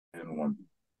everyone.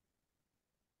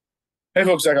 Hey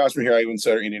folks, Zach Osterman here, IU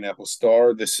Insider, Indianapolis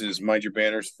Star. This is Mind Your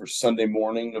Banners for Sunday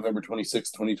morning, November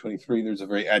 26th, 2023. There's a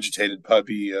very agitated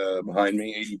puppy behind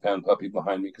me, 80-pound puppy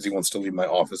behind me, because he wants to leave my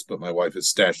office, but my wife has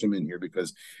stashed him in here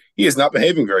because he is not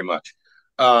behaving very much.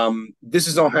 This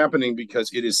is all happening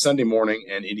because it is Sunday morning,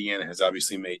 and Indiana has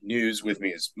obviously made news. With me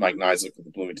is Mike Niziolek of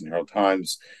the Bloomington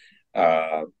Herald-Times.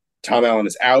 Tom Allen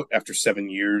is out after 7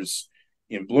 years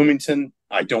in Bloomington.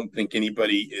 I don't think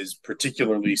anybody is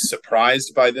particularly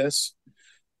surprised by this.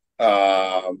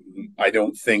 I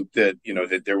don't think that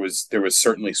that there was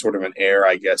certainly sort of an air,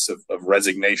 I guess, of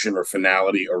resignation or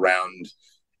finality around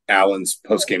Allen's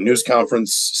post-game news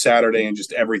conference Saturday and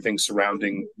just everything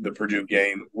surrounding the Purdue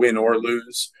game, win or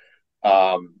lose.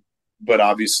 But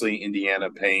obviously, Indiana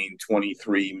paying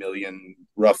 $23 million,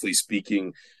 roughly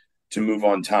speaking, to move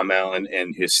on Tom Allen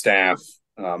and his staff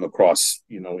across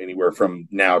anywhere from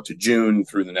now to June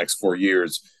through the next 4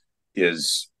 years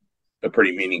is a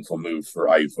pretty meaningful move for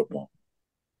IU football.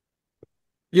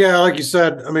 Yeah, like you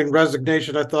said, I mean,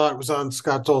 resignation, I thought was on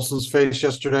Scott Dolson's face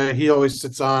yesterday. He always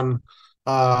sits on,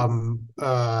 Allen's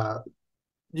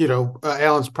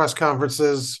press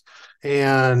conferences.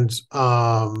 And,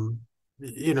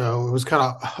 it was kind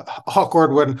of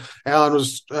awkward when Allen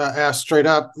was asked straight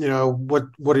up,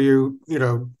 what are you,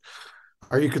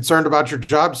 are you concerned about your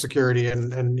job security?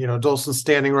 And Dolson's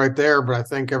standing right there, but I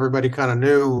think everybody kind of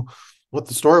knew what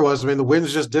the story was. I mean, the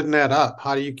wins just didn't add up.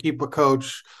 How do you keep a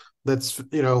coach that's,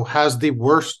 has the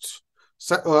worst,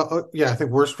 I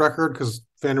think worst record, because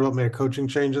Vanderbilt made a coaching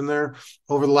change in there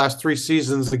over the last 3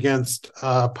 seasons against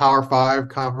Power 5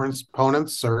 conference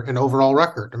opponents or an overall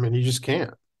record? I mean, you just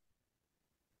can't.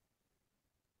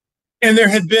 And there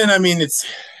had been, I mean, it's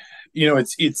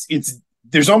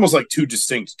there's almost like 2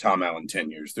 distinct Tom Allen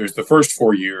tenures. There's the first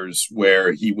 4 years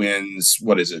where he wins,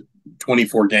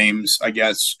 24 games, I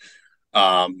guess.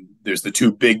 There's the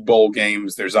 2 big bowl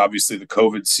games. There's obviously the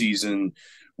COVID season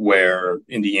where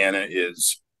Indiana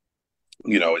is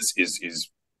in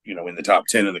the top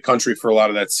 10 in the country for a lot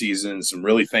of that season. Some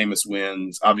really famous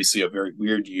wins. Obviously, a very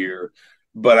weird year,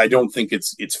 but I don't think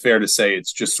it's fair to say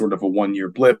it's just sort of a 1-year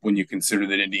blip when you consider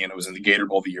that Indiana was in the Gator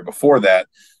Bowl the year before that.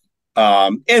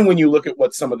 And when you look at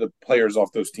what some of the players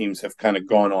off those teams have kind of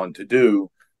gone on to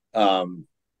do, in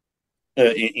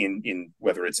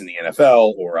whether it's in the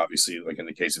NFL or obviously like in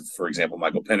the case of, for example,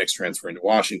 Michael Penix transferring to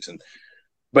Washington.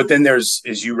 But then there's,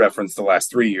 as you referenced, the last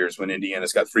 3 years when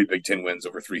Indiana's got 3 Big Ten wins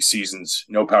over 3 seasons,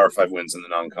 no Power 5 wins in the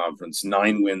non-conference,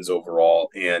 9 wins overall.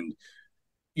 And,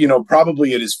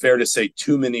 probably it is fair to say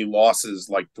too many losses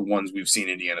like the ones we've seen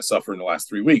Indiana suffer in the last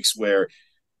 3 weeks where,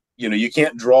 you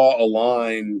can't draw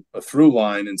a through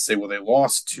line and say, well, they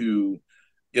lost to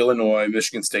Illinois,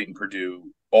 Michigan State, and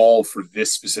Purdue all for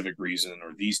this specific reason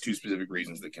or these 2 specific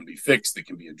reasons that can be fixed, that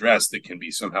can be addressed, that can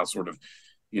be somehow sort of,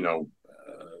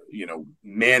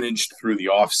 managed through the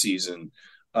off season.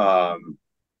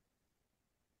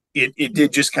 It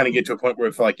did just kind of get to a point where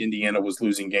it felt like Indiana was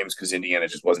losing games because Indiana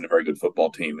just wasn't a very good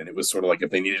football team. And it was sort of like if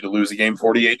they needed to lose a game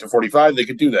 48-45, they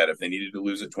could do that. If they needed to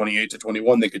lose it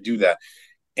 28-21, they could do that.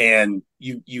 And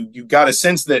you got a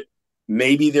sense that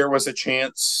maybe there was a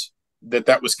chance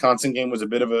that Wisconsin game was a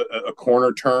bit of a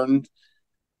corner turned,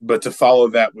 but to follow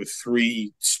that with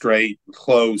 3 straight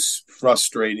close,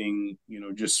 frustrating,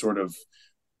 just sort of,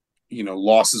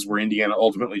 losses where Indiana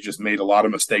ultimately just made a lot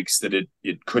of mistakes that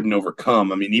it couldn't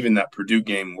overcome. I mean, even that Purdue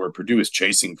game where Purdue is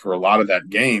chasing for a lot of that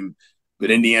game,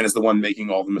 but Indiana's the one making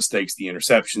all the mistakes, the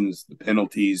interceptions, the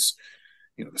penalties,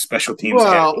 the special teams.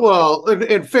 Well,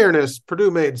 in fairness, Purdue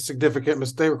made significant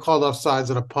mistakes. They were called off sides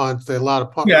at a punt. They allowed a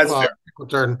punt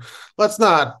return. Let's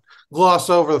not gloss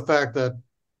over the fact that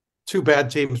 2 bad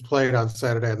teams played on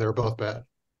Saturday and they were both bad.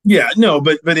 Yeah, no,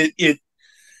 but it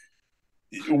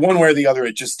one way or the other,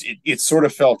 it sort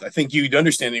of felt, I think you'd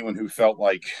understand anyone who felt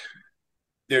like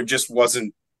there just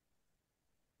wasn't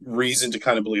reason to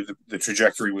kind of believe that the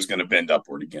trajectory was going to bend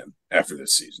upward again after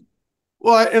this season.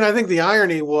 Well, and I think the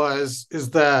irony is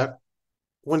that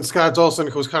when Scott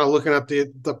Dolson was kind of looking at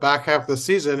the back half of the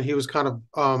season, he was kind of,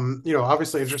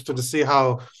 obviously interested to see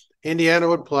how Indiana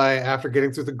would play after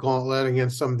getting through the gauntlet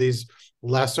against some of these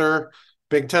lesser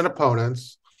Big Ten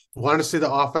opponents. Wanted to see the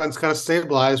offense kind of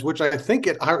stabilize, which I think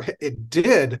it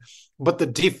did, but the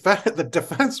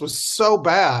defense was so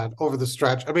bad over the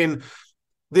stretch. I mean,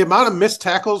 the amount of missed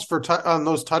tackles on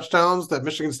those touchdowns that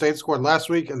Michigan State scored last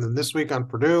week and then this week on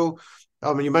Purdue.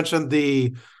 You mentioned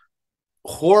the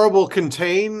horrible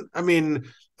contain. I mean,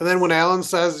 and then when Allen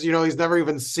says, he's never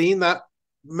even seen that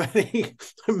many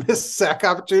missed sack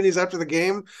opportunities after the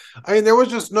game. I mean, there was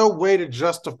just no way to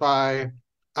justify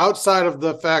outside of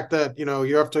the fact that,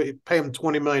 you have to pay him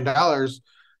 $20 million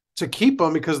to keep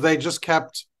him because they just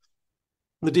kept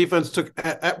the defense took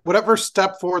at whatever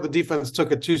step forward the defense took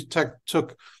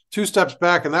took two steps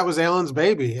back, and that was Allen's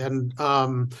baby. And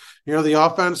the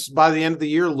offense by the end of the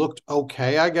year looked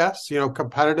okay, I guess.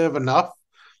 Competitive enough,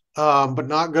 but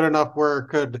not good enough where it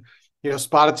could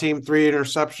spot a team 3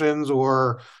 interceptions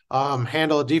or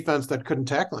handle a defense that couldn't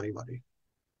tackle anybody.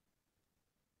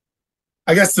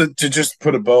 I guess to just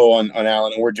put a bow on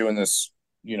Allen, and we're doing this.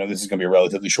 This is going to be a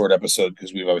relatively short episode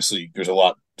because there's a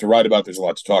lot to write about, there's a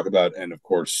lot to talk about, and of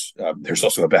course, there's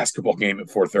also a basketball game at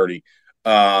 4:30.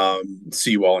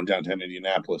 Seawall in downtown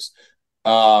Indianapolis.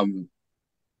 To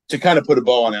kind of put a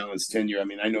bow on Allen's tenure, I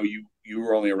mean, I know you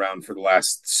were only around for the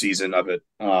last season of it.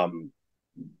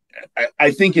 I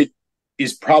think it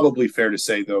is probably fair to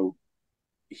say, though,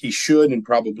 he should and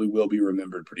probably will be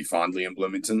remembered pretty fondly in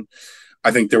Bloomington. I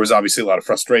think there was obviously a lot of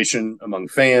frustration among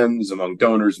fans, among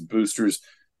donors and boosters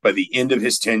by the end of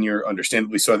his tenure,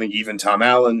 understandably so. I think even Tom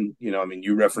Allen,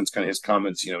 you referenced kind of his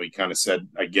comments, he kind of said,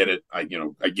 I get it. I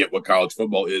get what college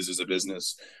football is as a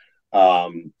business. He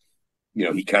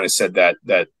kind of said that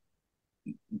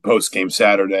post game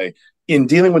Saturday in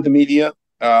dealing with the media.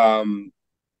 And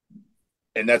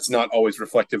that's not always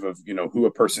reflective of, who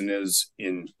a person is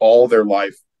in all their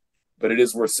life. But it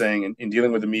is worth saying in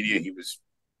dealing with the media, he was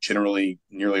generally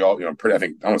nearly all, I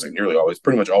think I won't say nearly always,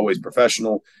 pretty much always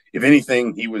professional. If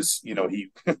anything, he was,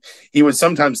 he would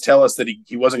sometimes tell us that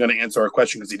he wasn't going to answer our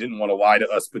question because he didn't want to lie to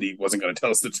us, but he wasn't going to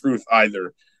tell us the truth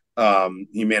either.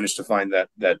 He managed to find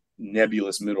that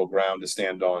nebulous middle ground to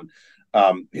stand on.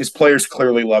 His players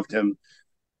clearly loved him.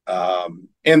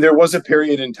 And there was a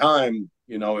period in time,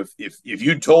 if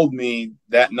you'd told me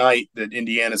that night that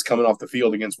Indiana's coming off the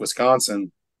field against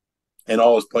Wisconsin and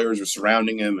all his players are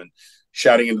surrounding him and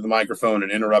shouting into the microphone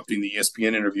and interrupting the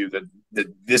ESPN interview, that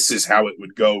this is how it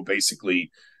would go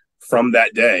basically from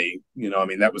that day,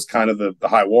 that was kind of the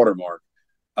high water mark.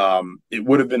 It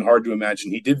would have been hard to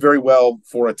imagine. He did very well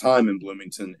for a time in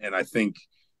Bloomington. And I think,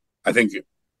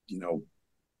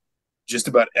 just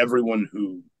about everyone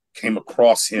who came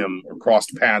across him or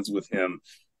crossed paths with him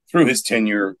through his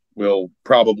tenure will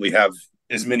probably have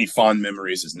as many fond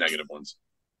memories as negative ones.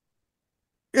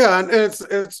 Yeah, and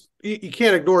it's you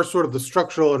can't ignore sort of the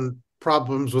structural and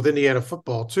problems with Indiana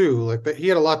football too. Like that, he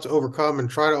had a lot to overcome and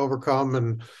try to overcome,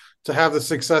 and to have the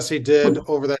success he did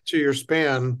over that 2 year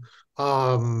span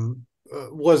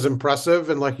was impressive.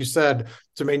 And like you said,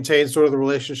 to maintain sort of the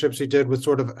relationships he did with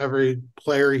sort of every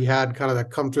player he had kind of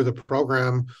that come through the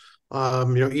program.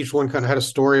 Each one kind of had a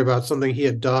story about something he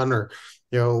had done or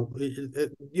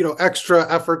extra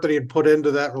effort that he had put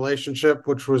into that relationship,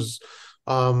 which was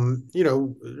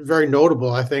very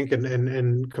notable, I think,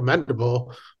 and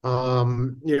commendable.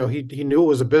 He knew it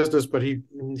was a business, but he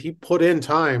put in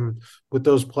time with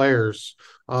those players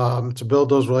to build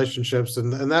those relationships,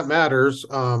 and that matters.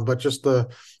 But just the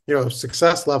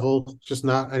success level, just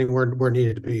not anywhere where it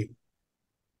needed to be.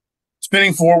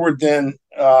 Spinning forward, then,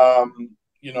 I'm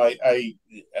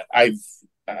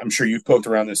sure you've poked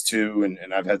around this too,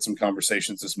 and I've had some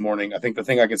conversations this morning. I think the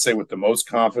thing I can say with the most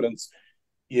confidence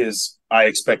is I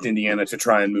expect Indiana to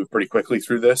try and move pretty quickly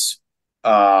through this.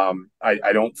 I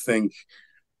don't think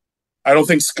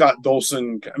Scott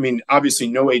Dolson. I mean, obviously,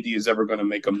 no AD is ever going to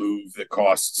make a move that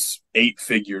costs 8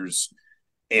 figures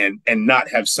and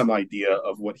not have some idea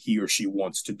of what he or she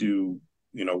wants to do.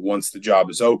 Once the job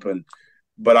is open.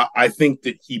 But I think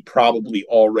that he probably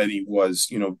already was.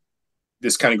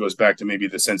 This kind of goes back to maybe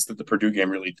the sense that the Purdue game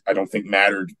really, I don't think,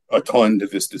 mattered a ton to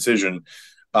this decision.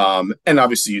 And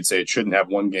obviously, you'd say it shouldn't have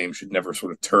one game, should never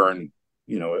sort of turn,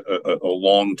 a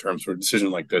long-term sort of decision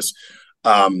like this.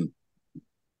 I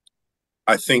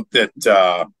think that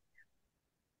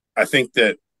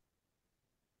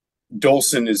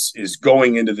Dolson is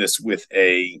going into this with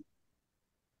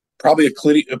probably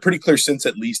a pretty clear sense,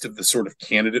 at least, of the sort of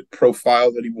candidate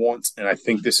profile that he wants, and I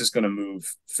think this is going to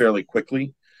move fairly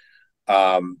quickly.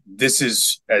 This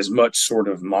is as much sort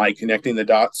of my connecting the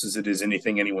dots as it is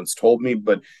anything anyone's told me.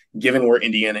 But given where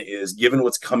Indiana is, given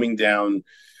what's coming down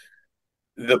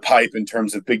the pipe in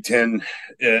terms of Big Ten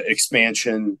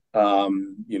expansion,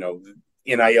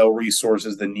 NIL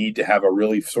resources, the need to have a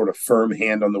really sort of firm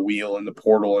hand on the wheel in the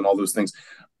portal and all those things,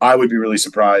 I would be really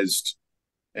surprised.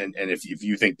 And if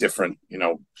you think different,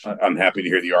 I'm happy to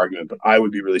hear the argument, but I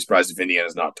would be really surprised if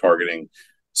Indiana's not targeting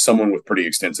someone with pretty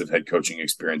extensive head coaching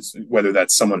experience, whether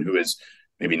that's someone who is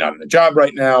maybe not in a job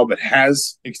right now, but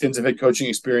has extensive head coaching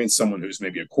experience, someone who's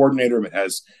maybe a coordinator, but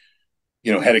has,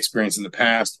 head experience in the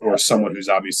past, or someone who's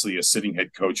obviously a sitting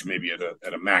head coach, maybe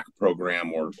at a MAC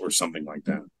program or something like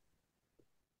that.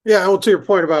 Yeah, well, to your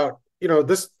point about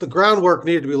the groundwork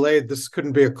needed to be laid. This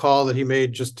couldn't be a call that he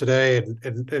made just today,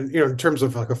 and in terms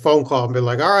of like a phone call and be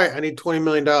like, all right, I need $20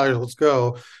 million, let's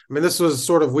go. I mean, this was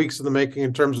sort of weeks in the making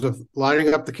in terms of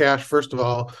lining up the cash first of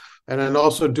all, and then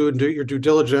also do your due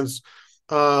diligence.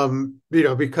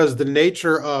 Because the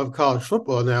nature of college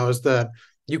football now is that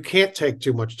you can't take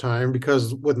too much time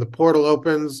because when the portal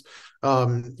opens,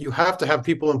 you have to have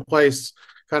people in place,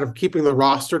 kind of keeping the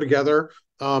roster together,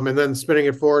 and then spinning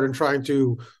it forward and trying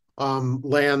to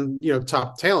land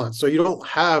top talent. So you don't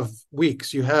have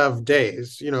weeks, you have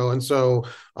days, and so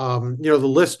the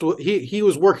list he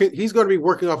was working. He's going to be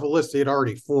working off a list he had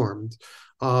already formed.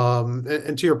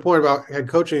 And to your point about head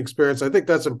coaching experience, I think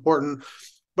that's important.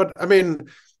 But I mean,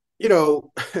 you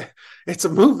know, it's a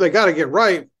move they got to get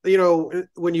right.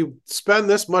 When you spend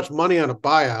this much money on a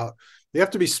buyout, you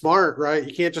have to be smart, right?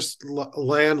 You can't just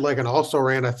land like an also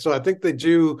ran. So I think they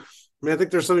do. I mean, I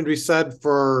think there's something to be said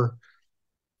for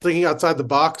thinking outside the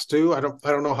box too. I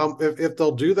don't know how if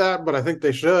they'll do that, but I think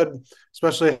they should,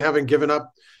 especially having given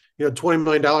up $20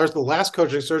 million. The last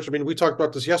coaching search. I mean, we talked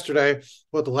about this yesterday.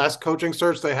 What the last coaching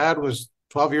search they had was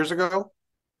 12 years ago.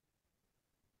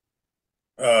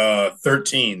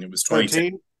 13. It was 2010.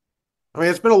 13. I mean,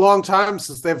 it's been a long time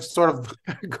since they've sort of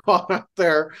gone out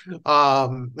there.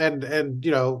 And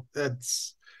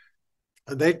it's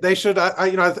they should.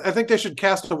 I think they should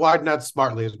cast a wide net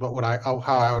smartly. Is what how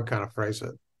I would kind of phrase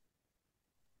it.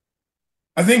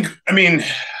 I think. I mean,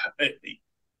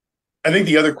 I think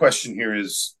the other question here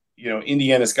is,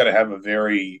 Indiana's got to have a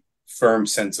very firm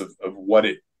sense of what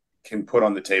it can put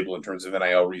on the table in terms of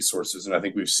NIL resources, and I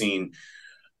think we've seen,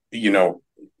 you know,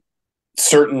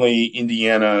 certainly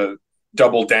Indiana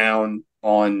double down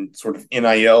on sort of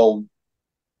NIL,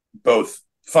 both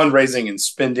fundraising and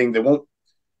spending. They won't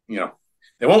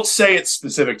say it's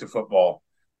specific to football,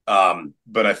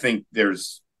 but I think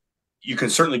you can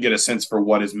certainly get a sense for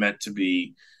what is meant to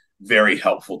be very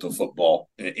helpful to football.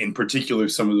 In particular,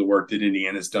 some of the work that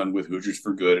Indiana's done with Hoosiers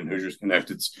for Good and Hoosiers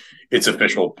Connect, its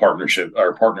official partnership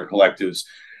or partner collectives.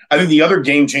 I think the other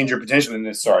game changer potentially in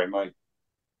this. Sorry, my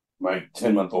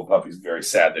 10-month-old puppy is very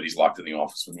sad that he's locked in the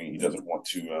office with me. He doesn't want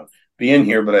to be in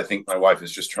here, but I think my wife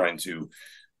is just trying to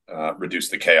reduce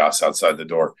the chaos outside the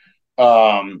door.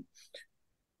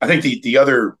 I think the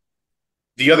other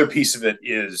piece of it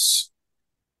is,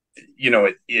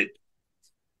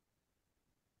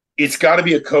 it's got to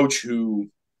be a coach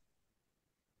who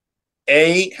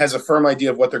has a firm idea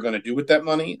of what they're going to do with that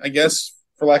money, I guess,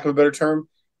 for lack of a better term,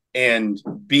 and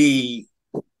B,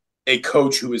 a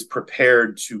coach who is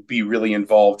prepared to be really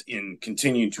involved in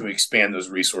continuing to expand those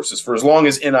resources for as long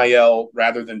as NIL,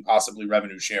 rather than possibly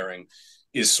revenue sharing,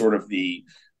 is sort of the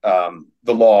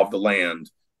law of the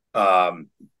land.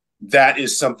 That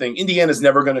is something Indiana's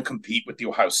never going to compete with the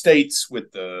Ohio States,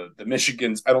 with the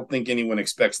Michigans. I don't think anyone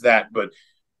expects that, but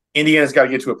Indiana's got to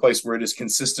get to a place where it is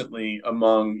consistently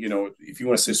among, if you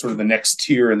want to say sort of the next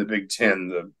tier in the Big Ten,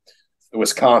 the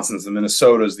Wisconsins, the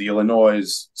Minnesotas, the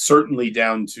Illinois, certainly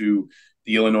down to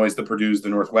the Illinois, the Purdues, the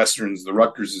Northwesterns, the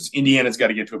Rutgerses. Indiana's got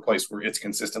to get to a place where it's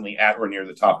consistently at or near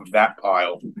the top of that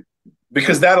pile,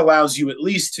 because that allows you at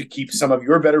least to keep some of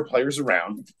your better players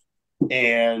around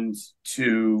and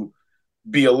to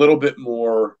be a little bit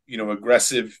more,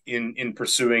 aggressive in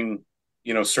pursuing,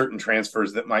 certain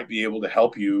transfers that might be able to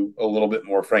help you a little bit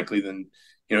more, frankly, than,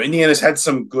 Indiana's had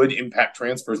some good impact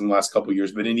transfers in the last couple of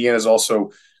years, but Indiana's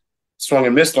also swung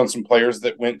and missed on some players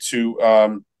that went to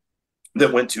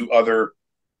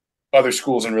other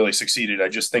schools and really succeeded. I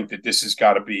just think that this has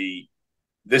got to be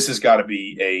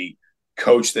a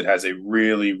coach that has a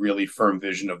really, really firm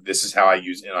vision of, this is how I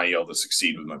use NIL to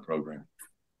succeed with my program.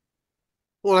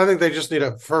 Well, I think they just need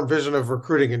a firm vision of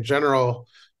recruiting in general,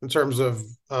 in terms of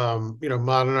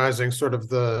modernizing sort of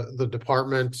the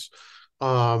department,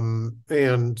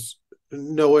 and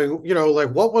knowing like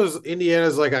what was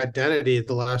Indiana's like identity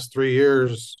the last 3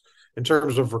 years in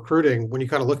terms of recruiting. When you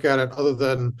kind of look at it, other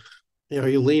than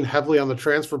you lean heavily on the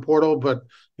transfer portal, but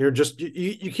you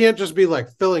can't just be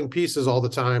like filling pieces all the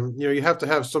time. You have to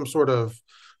have some sort of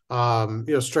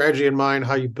strategy in mind,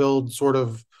 how you build sort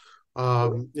of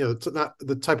not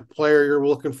the type of player you're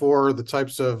looking for, the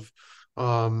types of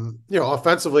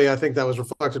offensively. I think that was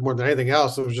reflected more than anything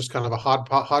else. It was just kind of a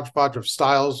hodgepodge of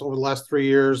styles over the last 3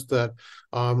 years that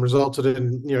resulted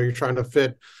in you're trying to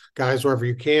fit guys wherever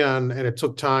you can, and it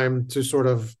took time to sort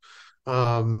of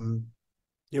find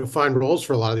roles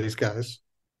for a lot of these guys.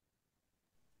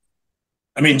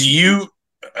 I mean, do you?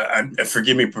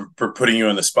 Forgive me for putting you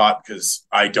on the spot, because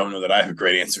I don't know that I have a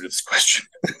great answer to this question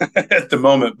at the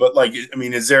moment. But I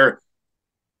mean, is there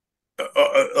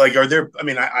like, are there? I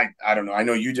mean, I don't know. I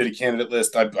know you did a candidate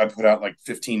list. I put out like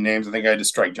 15 names. I think I had to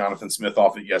strike Jonathan Smith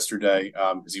off it yesterday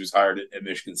because he was hired at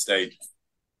Michigan State.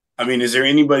 I mean, is there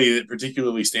anybody that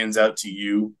particularly stands out to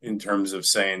you in terms of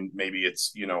saying maybe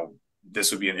it's,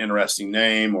 this would be an interesting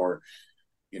name, or,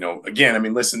 again, I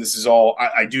mean, listen, this is all,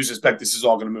 I do suspect this is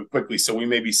all going to move quickly. So we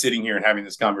may be sitting here and having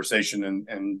this conversation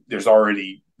and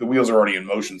the wheels are already in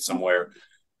motion somewhere.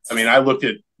 I mean, I looked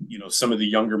at, some of the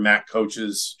younger MAC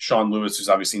coaches, Sean Lewis, who's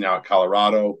obviously now at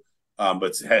Colorado,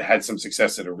 but had some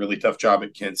success at a really tough job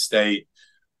at Kent State.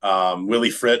 Willie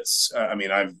Fritz, I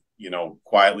mean, I've,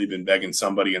 quietly been begging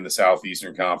somebody in the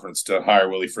Southeastern Conference to hire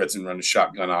Willie Fritz and run a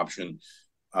shotgun option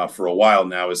for a while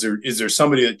now. Is there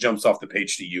somebody that jumps off the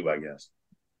page to you, I guess?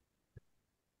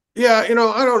 Yeah, I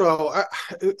don't know.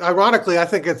 Ironically, I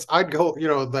think I'd go,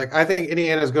 like I think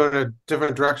Indiana's going in a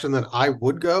different direction than I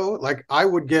would go. Like I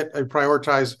would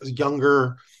prioritize a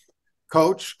younger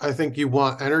coach. I think you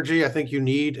want energy. I think you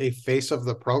need a face of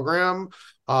the program,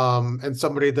 and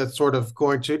somebody that's sort of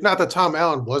going to, not that Tom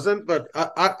Allen wasn't, but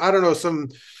I don't know,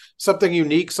 something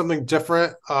unique, something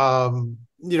different.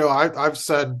 I've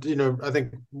said, I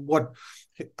think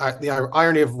the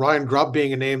irony of Ryan Grubb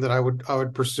being a name that I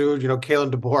would pursue,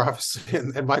 Kalen DeBoer, obviously,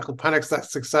 and Michael Penix, that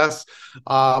success.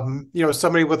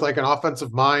 Somebody with like an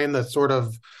offensive mind that's sort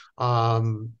of,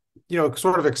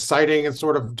 sort of exciting and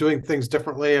sort of doing things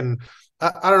differently. And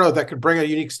I don't know, that could bring a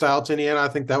unique style to Indiana. I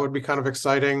think that would be kind of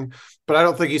exciting, but I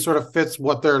don't think he sort of fits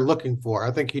what they're looking for. I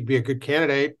think he'd be a good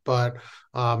candidate, but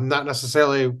not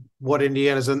necessarily what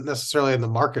Indiana isn't necessarily in the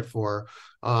market for.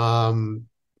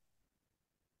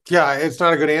 Yeah, it's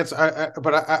not a good answer.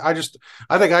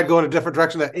 I think I'd go in a different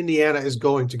direction that Indiana is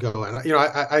going to go in.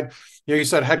 You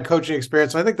said head coaching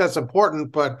experience. I think that's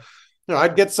important, but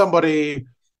I'd get somebody,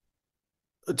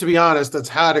 to be honest, that's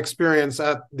had experience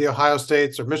at the Ohio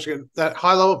States or Michigan, that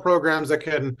high level programs that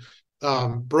can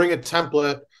bring a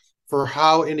template for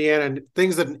how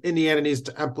things that Indiana needs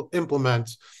to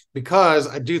implement. Because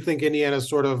I do think Indiana is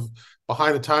sort of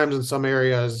behind the times in some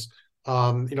areas.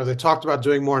 They talked about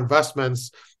doing more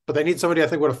investments, but they need somebody, I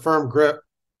think, with a firm grip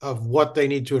of what they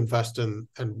need to invest in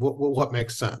and what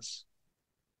makes sense.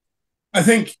 I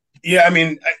think, yeah, I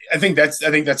mean, I think that's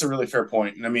a really fair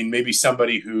point. And I mean, maybe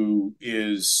somebody who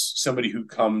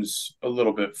comes a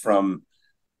little bit from,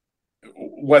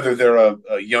 whether they're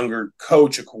a younger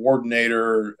coach, a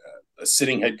coordinator, a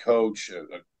sitting head coach,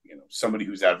 somebody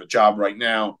who's out of a job right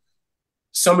now,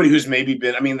 somebody who's maybe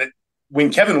been, I mean,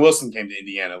 when Kevin Wilson came to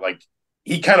Indiana, like,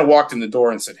 he kind of walked in the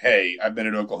door and said, "Hey, I've been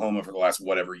at Oklahoma for the last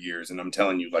whatever years, and I'm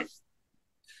telling you, like,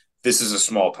 this is a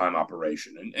small time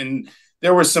operation." And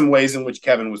there were some ways in which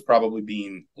Kevin was probably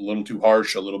being a little too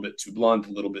harsh, a little bit too blunt,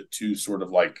 a little bit too sort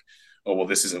of like, "Oh, well,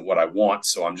 this isn't what I want,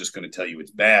 so I'm just going to tell you it's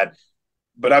bad."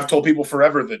 But I've told people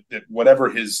forever that whatever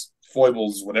his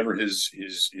foibles, whatever his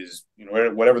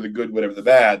whatever the good, whatever the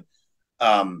bad,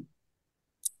 um,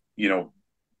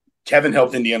 Kevin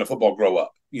helped Indiana football grow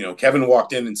up. Kevin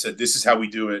walked in and said, "This is how we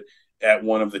do it at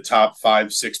one of the top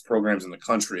 5, 6 programs in the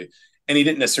country." And he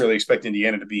didn't necessarily expect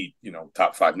Indiana to be,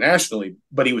 top 5 nationally,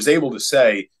 but he was able to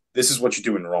say, "This is what you're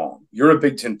doing wrong. You're a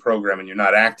Big Ten program and you're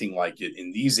not acting like it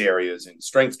in these areas, in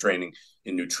strength training,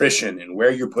 in nutrition, and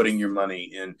where you're putting your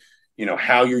money, in,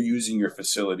 how you're using your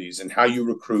facilities and how you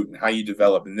recruit and how you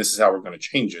develop. And this is how we're going to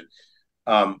change it."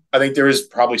 I think there is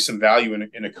probably some value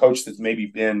in a coach that's maybe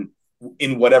been,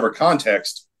 in whatever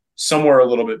context, somewhere a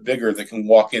little bit bigger, that can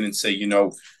walk in and say,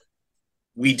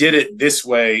 "We did it this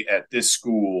way at this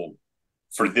school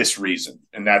for this reason.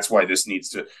 And that's why this needs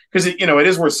to," because, it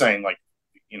is worth saying, like,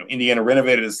 Indiana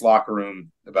renovated its locker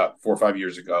room about 4 or 5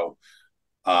 years ago.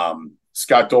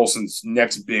 Scott Dolson's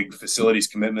next big facilities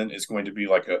commitment is going to be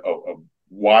like a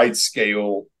wide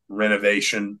scale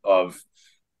renovation of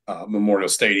Memorial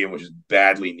Stadium, which is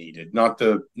badly needed. Not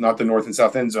the north and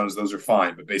south end zones; those are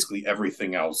fine, but basically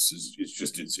everything else is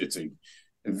it's a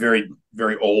very,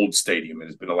 very old stadium and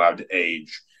has been allowed to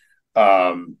age.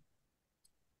 I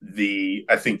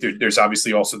think there's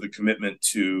obviously also the commitment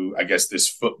to, I guess, this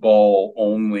football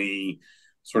only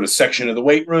sort of section of the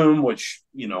weight room, which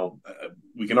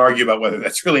we can argue about whether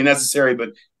that's really necessary, but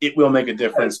it will make a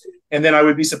difference. And then I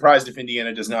would be surprised if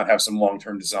Indiana does not have some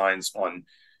long-term designs on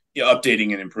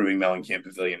updating and improving Mellencamp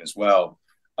Pavilion as well.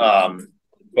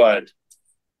 But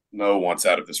Mo wants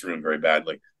out of this room very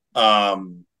badly.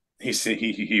 He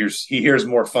hears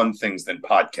more fun things than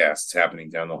podcasts happening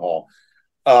down the hall.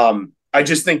 I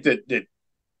just think that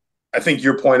I think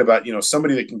your point about,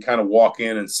 somebody that can kind of walk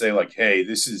in and say, like, "Hey,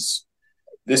 this is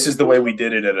the way we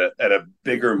did it at a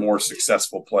bigger, more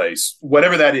successful place,"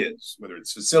 whatever that is, whether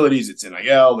it's facilities, it's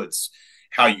NIL,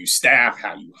 how you staff,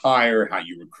 how you hire, how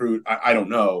you recruit. I don't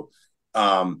know.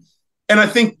 And I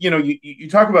think, you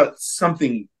talk about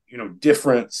something,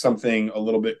 different, something a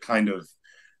little bit kind of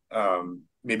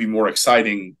maybe more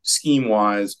exciting scheme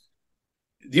wise.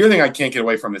 The other thing I can't get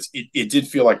away from is it did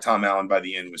feel like Tom Allen by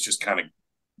the end was just kind of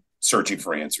searching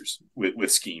for answers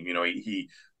with scheme. He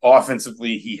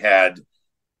offensively, he had,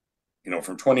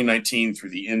 from 2019 through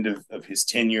the end of his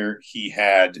tenure, he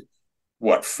had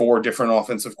four different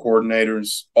offensive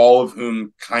coordinators, all of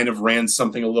whom kind of ran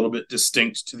something a little bit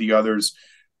distinct to the others.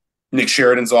 Nick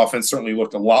Sheridan's offense certainly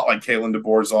looked a lot like Kalen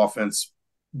DeBoer's offense,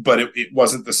 but it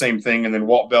wasn't the same thing. And then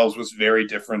Walt Bell's was very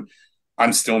different.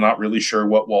 I'm still not really sure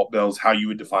how you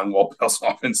would define Walt Bell's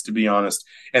offense, to be honest.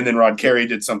 And then Rod Carey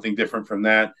did something different from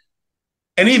that.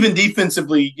 And even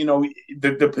defensively,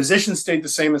 the position stayed the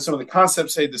same and some of the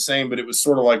concepts stayed the same, but it was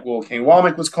sort of like, Kane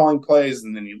Womack was calling plays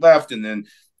and then he left, and then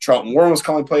Charlton Warren was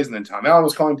calling plays, and then Tom Allen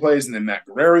was calling plays, and then Matt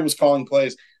Guerreri was calling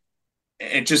plays.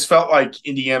 It just felt like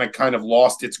Indiana kind of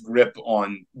lost its grip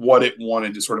on what it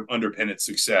wanted to sort of underpin its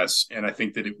success. And I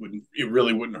think that it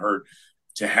really wouldn't hurt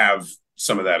to have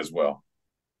some of that as well.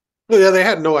 Well, yeah, they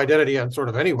had no identity on sort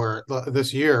of anywhere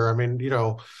this year. I mean,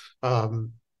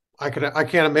 I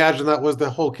can't imagine that was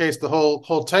the whole case, the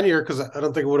whole tenure, because I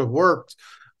don't think it would have worked.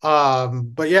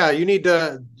 But yeah, you need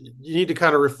to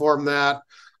kind of reform that.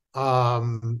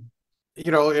 And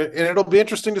it'll be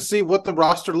interesting to see what the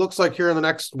roster looks like here in the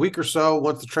next week or so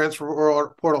once the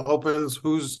transfer portal opens.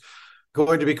 Who's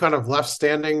going to be kind of left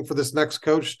standing for this next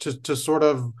coach to sort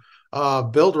of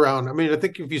build around. I mean, I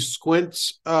think if you squint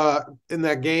in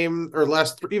that game or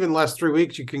last 3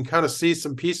 weeks, you can kind of see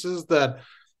some pieces that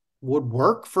would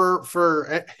work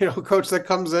for a coach that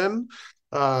comes in.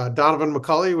 Donovan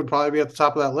McCulley would probably be at the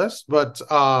top of that list, but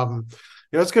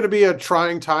it's going to be a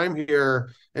trying time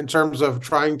here in terms of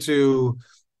trying to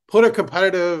put a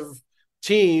competitive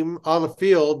team on the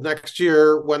field next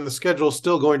year when the schedule is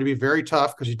still going to be very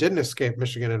tough because you didn't escape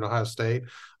Michigan and Ohio State.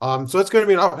 So it's going to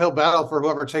be an uphill battle for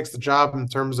whoever takes the job in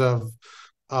terms of,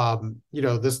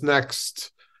 this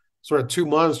next sort of 2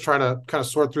 months trying to kind of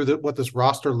sort through what this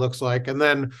roster looks like. And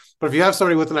then, but if you have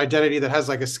somebody with an identity that has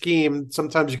like a scheme,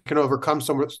 sometimes you can overcome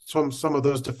some of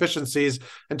those deficiencies.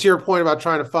 And to your point about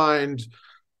trying to find,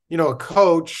 a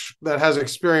coach that has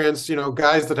experience,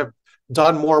 guys that have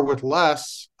done more with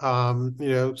less,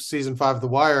 season 5 of The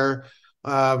Wire,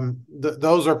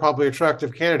 those are probably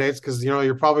attractive candidates because,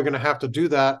 you're probably going to have to do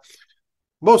that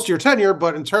most of your tenure,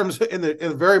 but in terms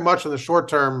in very much in the short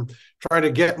term, trying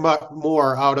to get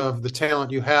more out of the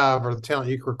talent you have or the talent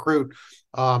you can recruit.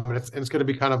 And it's going to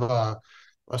be kind of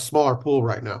a smaller pool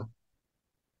right now.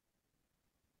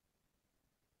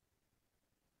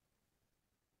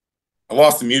 I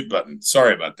lost the mute button.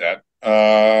 Sorry about that.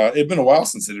 It'd been a while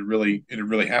since it had really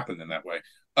happened in that way.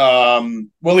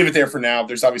 We'll leave it there for now.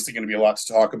 There's obviously going to be a lot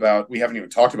to talk about. We haven't even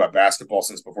talked about basketball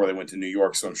since before they went to New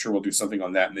York, so I'm sure we'll do something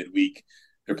on that midweek.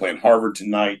 They're playing Harvard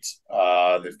tonight.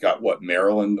 They've got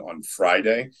Maryland on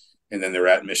Friday, and then they're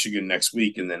at Michigan next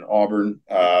week, and then Auburn.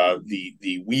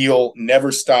 The wheel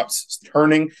never stops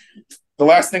turning. The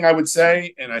last thing I would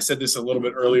say, and I said this a little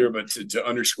bit earlier, but to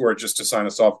underscore it, just to sign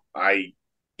us off,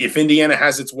 if Indiana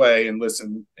has its way, and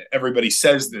listen, everybody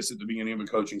says this at the beginning of a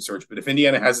coaching search, but if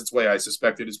Indiana has its way, I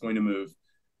suspect it is going to move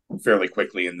fairly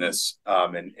quickly in this,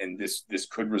 and this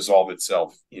could resolve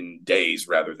itself in days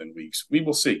rather than weeks. We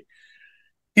will see.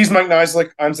 He's Mike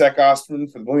Niziolek. I'm Zach Osterman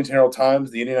for the Bloomington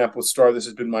Herald-Times, the Indianapolis Star. This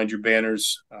has been Mind Your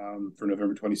Banners for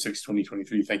November 26,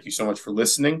 2023. Thank you so much for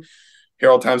listening.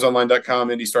 HeraldTimesOnline.com,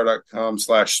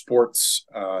 IndyStar.com/sports.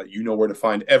 You know where to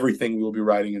find everything we will be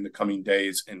writing in the coming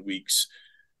days and weeks.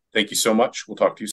 Thank you so much. We'll talk to you soon.